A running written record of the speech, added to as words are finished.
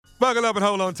Buckle up and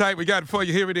hold on tight. We got it for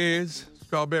you. Here it is.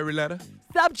 Strawberry letter.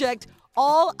 Subject,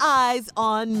 all eyes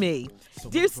on me.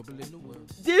 Dear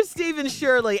Stephen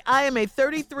Shirley, I am a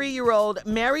 33-year-old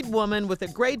married woman with a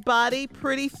great body,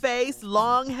 pretty face,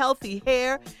 long, healthy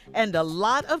hair, and a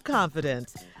lot of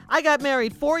confidence. I got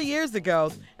married 4 years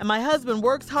ago, and my husband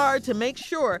works hard to make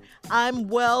sure I'm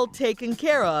well taken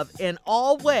care of in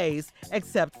all ways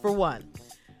except for one.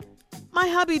 My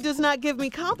hubby does not give me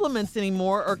compliments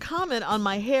anymore or comment on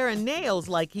my hair and nails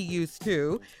like he used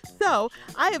to. So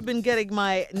I have been getting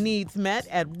my needs met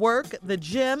at work, the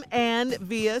gym, and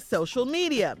via social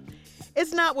media.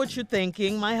 It's not what you're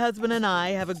thinking. My husband and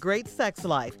I have a great sex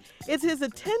life. It's his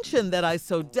attention that I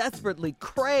so desperately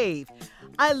crave.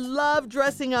 I love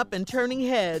dressing up and turning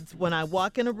heads when I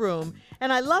walk in a room,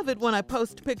 and I love it when I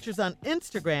post pictures on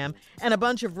Instagram and a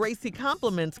bunch of racy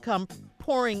compliments come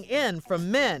pouring in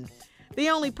from men. The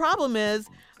only problem is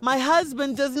my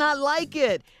husband does not like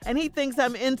it, and he thinks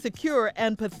I'm insecure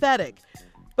and pathetic.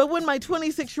 But when my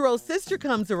 26-year-old sister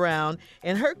comes around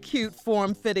in her cute,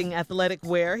 form-fitting athletic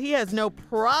wear, he has no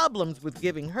problems with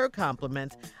giving her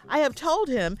compliments. I have told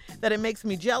him that it makes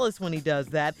me jealous when he does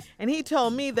that, and he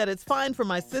told me that it's fine for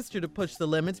my sister to push the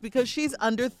limits because she's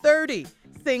under 30,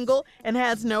 single, and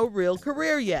has no real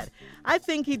career yet. I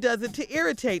think he does it to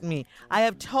irritate me. I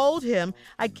have told him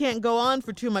I can't go on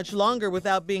for too much longer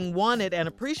without being wanted and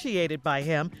appreciated by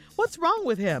him. What's wrong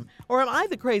with him? Or am I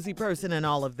the crazy person in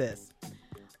all of this?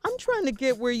 I'm trying to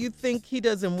get where you think he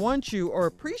doesn't want you or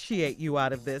appreciate you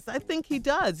out of this. I think he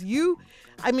does. You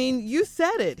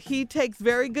said it. He takes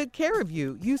very good care of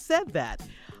you. You said that.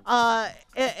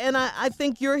 And I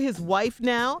think you're his wife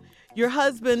now. Your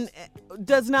husband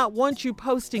does not want you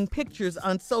posting pictures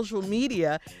on social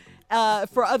media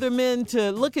for other men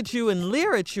to look at you and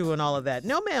leer at you and all of that.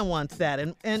 No man wants that.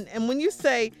 And when you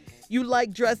say you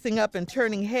like dressing up and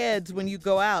turning heads when you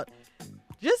go out,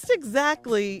 just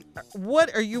exactly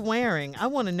what are you wearing? I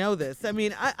want to know this. I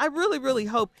mean, I really, really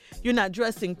hope you're not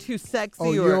dressing too sexy.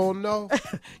 Oh, you don't know?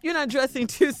 You're not dressing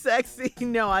too sexy.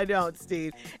 No, I don't,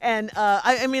 Steve. And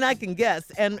I mean, I can guess.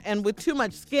 And with too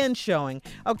much skin showing.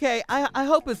 Okay, I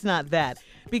hope it's not that.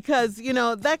 Because,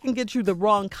 that can get you the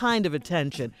wrong kind of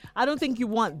attention. I don't think you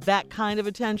want that kind of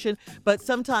attention, but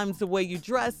sometimes the way you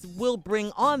dress will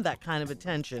bring on that kind of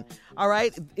attention. All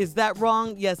right? Is that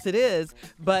wrong? Yes, it is.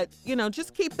 But,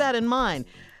 just keep that in mind.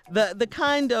 The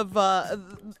kind of,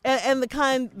 and the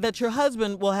kind that your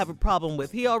husband will have a problem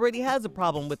with. He already has a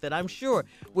problem with it, I'm sure,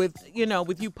 with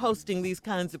you posting these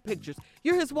kinds of pictures.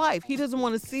 You're his wife. He doesn't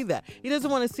want to see that. He doesn't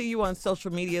want to see you on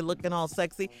social media looking all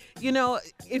sexy.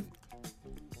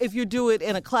 If you do it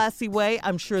in a classy way,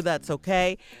 I'm sure that's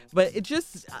okay. But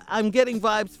I'm getting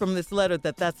vibes from this letter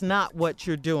that that's not what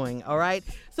you're doing, all right?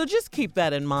 So just keep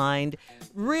that in mind.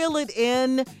 Reel it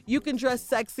in. You can dress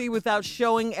sexy without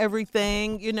showing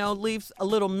everything, leave a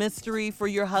little mystery for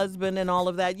your husband and all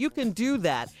of that. You can do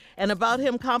that. And about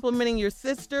him complimenting your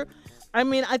sister, I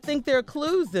mean, I think there are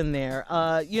clues in there.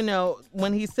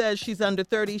 When he says she's under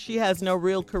 30, she has no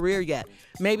real career yet.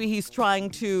 Maybe he's trying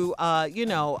to,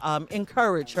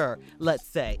 encourage her, let's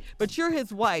say. But you're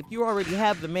his wife. You already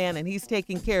have the man, and he's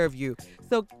taking care of you.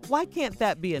 So why can't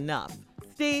that be enough?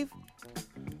 Steve?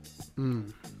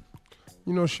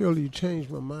 Shirley, you changed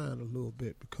my mind a little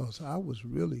bit because I was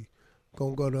really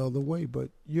going to go the other way. But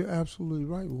you're absolutely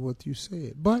right with what you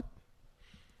said. But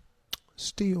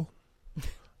still,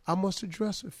 I must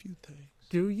address a few things.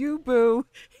 Do you, boo?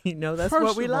 That's First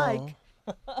what we of like.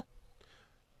 All,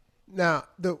 now,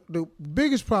 the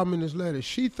biggest problem in this letter is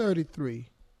she 33,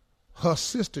 her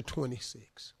sister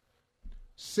 26.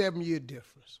 7-year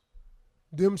difference.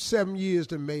 Them 7 years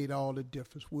that made all the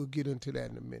difference. We'll get into that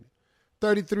in a minute.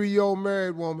 33-year-old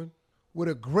married woman with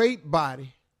a great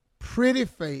body, pretty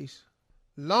face,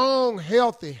 long,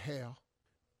 healthy hair,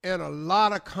 and a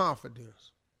lot of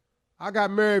confidence. I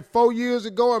got married 4 years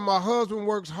ago, and my husband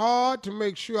works hard to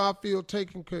make sure I feel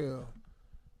taken care of.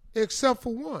 Except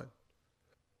for one.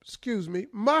 Excuse me,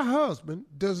 my husband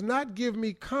does not give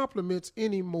me compliments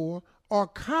anymore or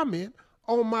comment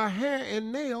on my hair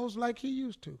and nails like he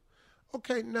used to.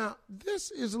 Okay, now, this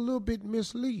is a little bit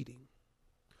misleading.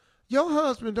 Your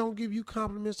husband don't give you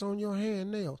compliments on your hair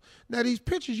and nails. Now, these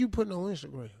pictures you putting on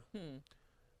Instagram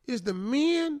is the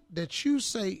men that you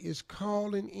say is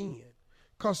calling in.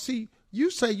 Because, see, you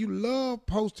say you love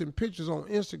posting pictures on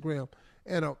Instagram,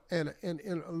 and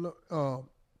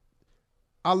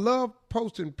I love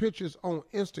posting pictures on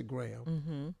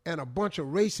Instagram, and a bunch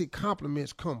of racy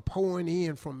compliments come pouring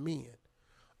in from men.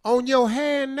 On your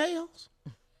hair and nails?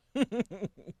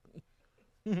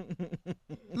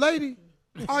 Lady,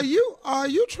 Are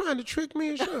you trying to trick me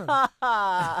and Shirley?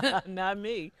 Not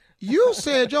me. You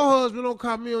said your husband don't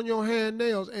copy on your hair and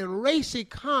nails, and racy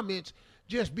comments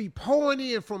just be pouring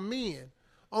in from men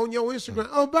on your Instagram.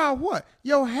 About what?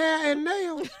 Your hair and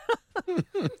nails?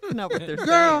 Not what they're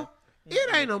Girl,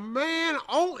 it ain't a man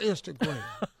on Instagram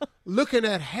looking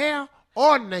at hair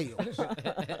or nails.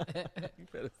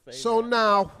 So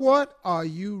now, what are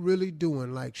you really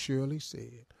doing, like Shirley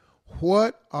said?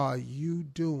 What are you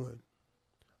doing?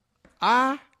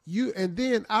 And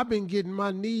then I've been getting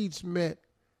my needs met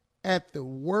at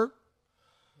work,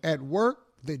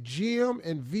 the gym,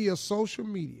 and via social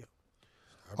media.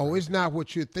 Oh, it's not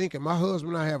what you're thinking. My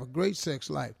husband and I have a great sex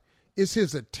life. It's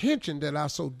his attention that I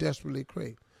so desperately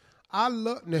crave.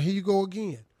 Now here you go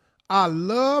again. I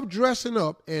love dressing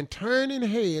up and turning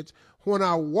heads when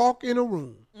I walk in a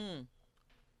room.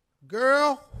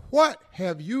 Girl, what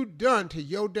have you done to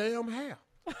your damn hair?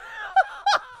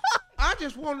 I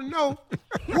just want to know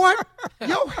what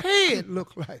your head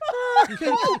look like.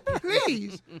 Can you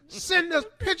please send us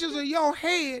pictures of your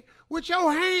head with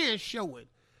your hands showing?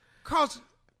 Because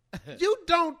you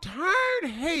don't turn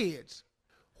heads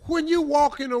when you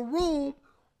walk in a room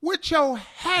with your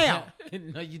hair.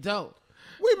 No, you don't.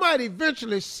 We might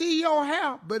eventually see your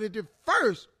hair, but at the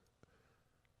first,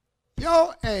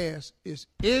 your ass is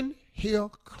in here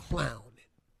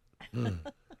clowning.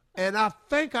 And I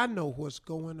think I know what's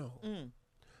going on.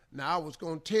 Now, I was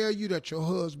going to tell you that your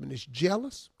husband is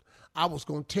jealous. I was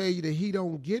going to tell you that he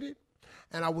don't get it.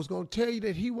 And I was going to tell you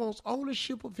that he wants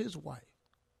ownership of his wife.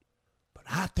 But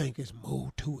I think it's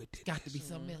more to it. Got to be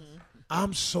something else.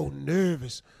 I'm so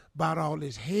nervous about all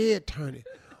this head turning.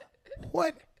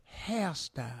 What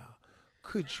hairstyle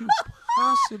could you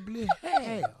possibly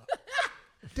have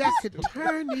that could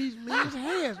turn these men's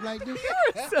hairs like this?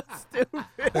 You're so stupid.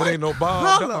 That ain't no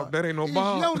bob, dog. That ain't no Is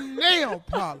bob. your nail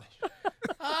polish.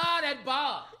 Oh, that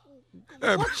bob.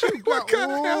 What you got? What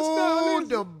kind of hairstyle is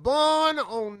the bun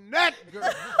on that girl.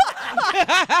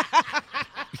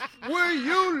 Will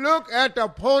you look at the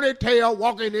ponytail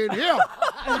walking in here?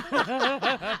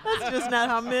 That's just not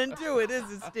how men do it,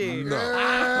 is it, Steve?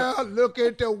 Girl, look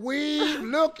at the weave.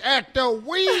 Look at the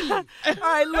weave. All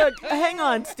right, look, hang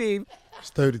on, Steve.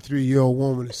 This 33-year-old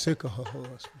woman is sick of her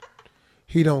husband.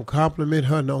 He don't compliment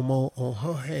her no more on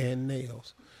her hair and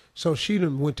nails. So she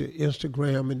done went to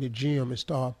Instagram and the gym and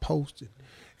started posting.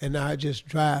 And now it just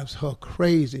drives her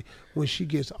crazy when she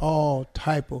gets all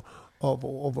type of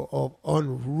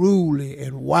unruly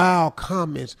and wild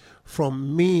comments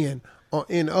from men.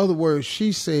 In other words,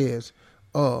 she says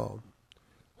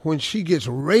when she gets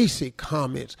racy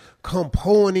comments come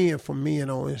pouring in from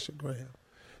men on Instagram.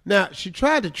 Now, she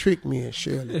tried to trick me and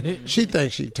Shirley. She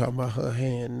thinks she's talking about her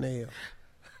hair and nails.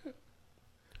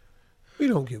 We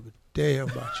don't give a damn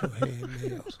about your hair and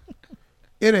nails.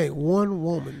 It ain't one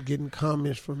woman getting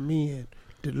comments from men,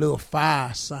 the little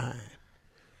fire sign,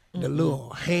 the little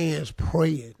hands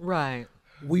praying. Right.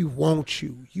 We want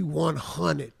you. You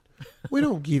 100. We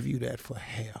don't give you that for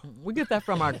hair. We get that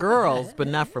from our girls, but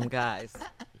not from guys.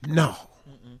 No.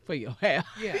 For your hair.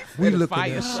 Yeah. We looking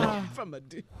at something. From a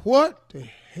dude. What the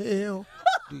hell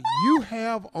do you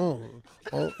have on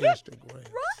Instagram?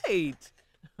 Right.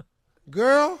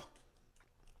 Girl,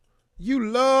 you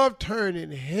love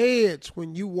turning heads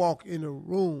when you walk in a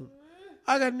room.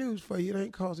 I got news for you. It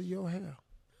ain't cause of your hair.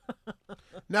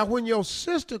 Now, when your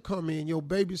sister come in, your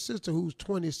baby sister who's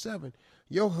 27,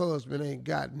 your husband ain't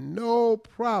got no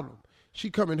problem. She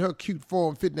come in her cute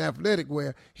form, fit and athletic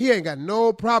wear. He ain't got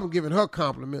no problem giving her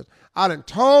compliments. I done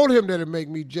told him that it make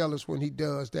me jealous when he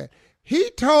does that. He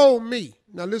told me,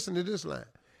 now listen to this line.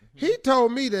 He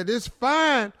told me that it's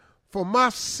fine for my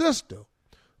sister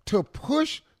to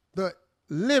push the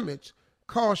limits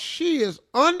because she is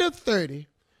under 30,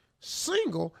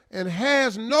 single, and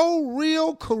has no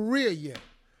real career yet.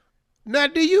 Now,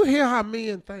 do you hear how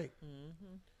men think?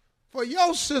 For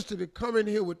your sister to come in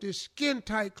here with this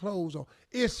skin-tight clothes on,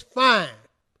 it's fine.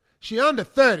 She under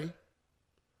 30.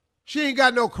 She ain't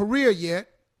got no career yet.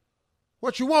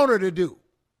 What you want her to do?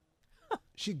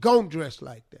 She gon' dress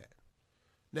like that.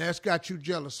 Now, it's got you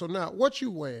jealous. So now, what you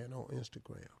wearing on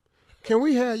Instagram? Can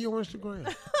we have your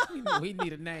Instagram? We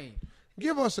need a name.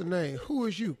 Give us a name. Who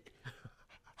is you?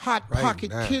 Hot Right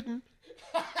Pocket now. Kitten?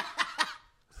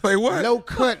 Say what? Low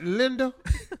Cut Linda?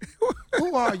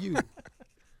 Who are you?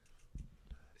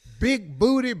 Big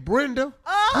Booty Brenda?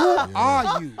 Who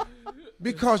are you?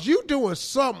 Because you doing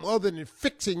something other than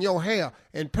fixing your hair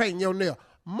and painting your nail.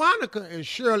 Monica and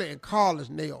Shirley and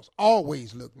Carla's nails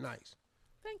always look nice.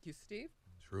 Thank you, Steve.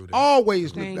 True that.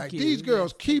 Always look Thank nice. you. These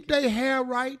girls keep their hair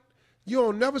right. You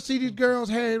don't never see these girls'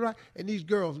 hair right, and these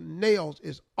girls' nails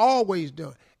is always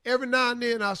done. Every now and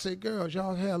then I say, girls,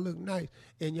 y'all hair look nice,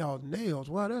 and y'all nails,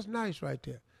 wow, that's nice right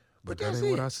there. But that that's ain't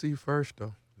it. what I see first,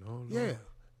 though. No, Yeah,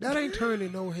 that ain't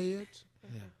turning no heads.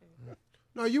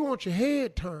 No, you want your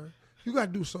head turned, you got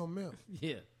to do something else.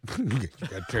 Yeah. you got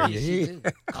to turn your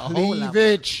head. A whole lot.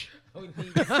 Cleavage.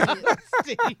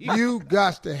 You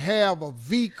got to have a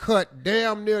V cut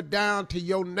damn near down to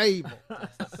your navel.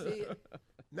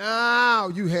 Now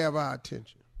you have our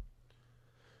attention.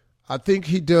 I think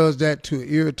he does that to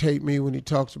irritate me when he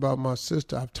talks about my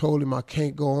sister. I've told him I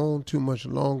can't go on too much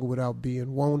longer without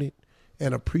being wanted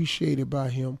and appreciated by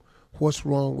him. What's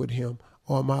wrong with him?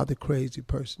 Or am I the crazy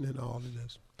person in all of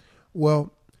this?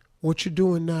 Well, what you're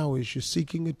doing now is you're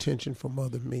seeking attention from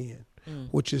other men,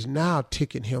 which is now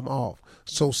ticking him off.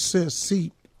 So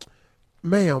see,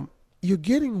 ma'am, you're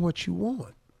getting what you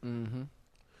want. Mm-hmm.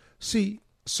 See,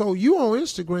 so you on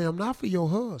Instagram not for your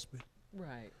husband.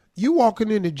 Right. You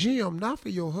walking in the gym not for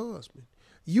your husband.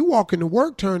 You walking to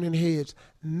work turning heads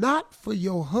not for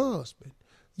your husband.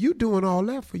 You doing all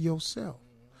that for yourself.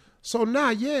 So now,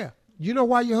 yeah, you know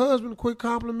why your husband quit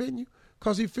complimenting you?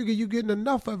 Because he figured you getting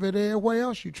enough of it everywhere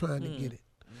else you trying to get it.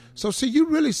 So see, you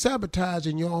really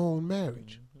sabotaging your own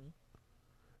marriage.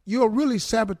 You're really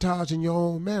sabotaging your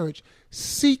own marriage,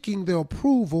 seeking the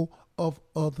approval of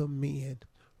other men.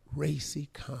 Racy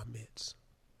comments.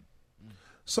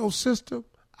 So, sister,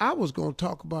 I was going to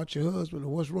talk about your husband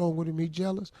and what's wrong with him, he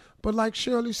jealous. But like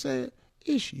Shirley said,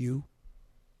 it's you.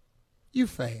 You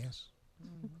fast.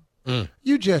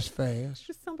 You just fast.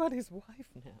 She's somebody's wife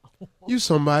now. You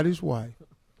somebody's wife.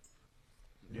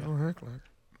 You don't act like it.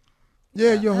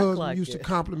 Yeah, your act husband like used to it.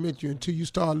 compliment you until you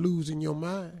start losing your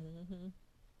mind.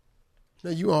 Now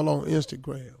you all on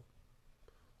Instagram.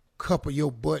 Cup of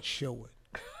your butt showing.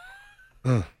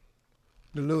 The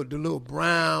little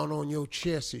brown on your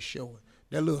chest is showing.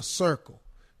 That little circle.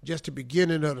 Just the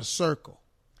beginning of the circle.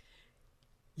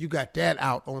 You got that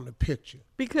out on the picture.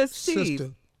 Because Steve,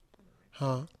 Sister.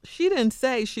 Huh? she didn't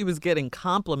say she was getting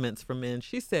compliments from men.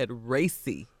 She said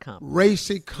racy compliments.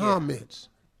 Racy comments.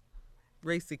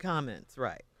 Racy comments,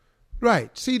 right.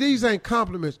 Right. See, these ain't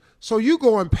compliments. So you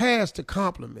going past the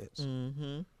compliments.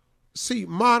 Mm-hmm. See,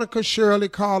 Monica, Shirley,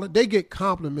 Carla, they get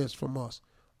compliments from us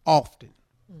often.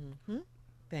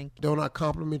 Thank you. Don't I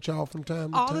compliment y'all from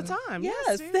time to time? All the time.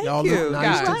 Yes, Steve. thank Y'all you. look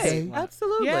nice You're right. today.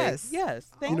 Absolutely. Yes. Yes.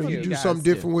 Thank You know, you. you do guys something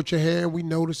do. different with your hair, and we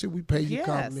notice it. We pay you Yes.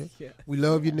 compliments. Yeah. We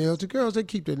love your nails. The girls, they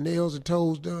keep their nails and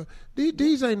toes done.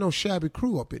 These ain't no shabby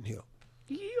crew up in here.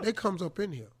 They comes up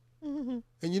in here. And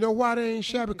you know why they ain't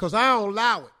shabby? Because I don't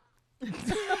allow it.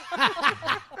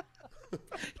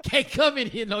 Can't come in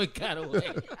here no kind of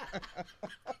way.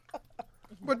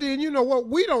 But then you know what?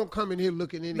 We don't come in here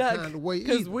looking any kind of way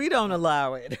Because either. we don't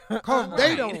allow it. Because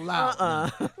they don't allow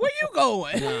it. Where you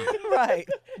going? Right.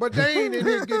 But they ain't in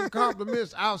here getting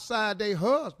compliments outside their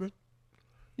husband.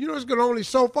 You know, it's gonna only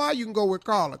so far you can go with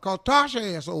Carla. Because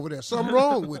Tasha ass over there. Something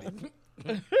wrong with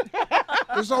it.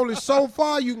 It's only so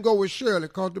far you can go with Shirley.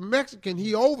 Because the Mexican,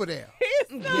 he over there.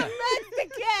 He's not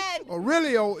Mexican.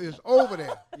 Aurelio is over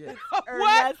there.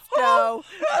 Ernesto.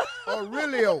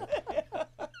 Aurelio.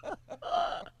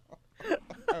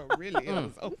 Oh, really? It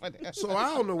was over there. So I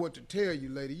don't know what to tell you,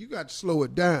 lady. You got to slow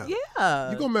it down. Yeah.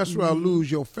 You're going to mess around and lose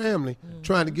your family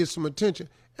trying to get some attention.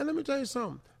 And let me tell you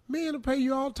something. Men will pay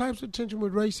you all types of attention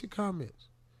with racy comments.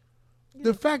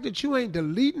 The fact that you ain't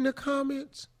deleting the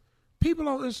comments, people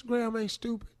on Instagram ain't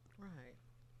stupid. Right.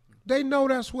 They know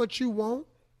that's what you want.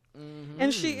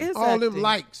 And she is All them acting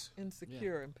likes.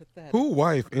 insecure and pathetic. Who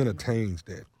wife entertains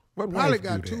that? What Probably wife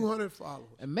got do that? 200 followers.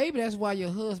 And maybe that's why your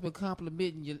husband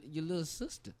complimenting your little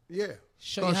sister. Yeah.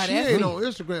 Show you 'Cause how she that ain't feel. on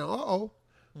Instagram. Uh-oh.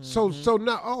 So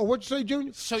now, what you say,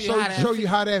 Junior? Show you how that show you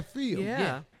how that feel.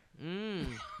 Yeah. Mm.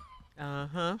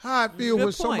 Uh-huh. How I feel Good when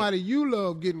point. somebody you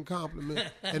love getting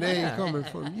complimented and they ain't coming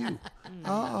from you.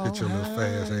 Get your little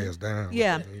fast ass down.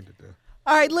 Yeah. What they need to do.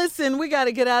 All right, listen, we got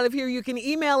to get out of here. You can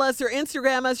email us or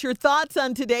Instagram us your thoughts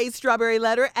on today's Strawberry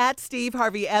Letter at Steve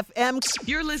Harvey FM.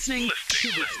 You're listening to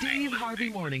the Steve Harvey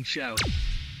Morning Show.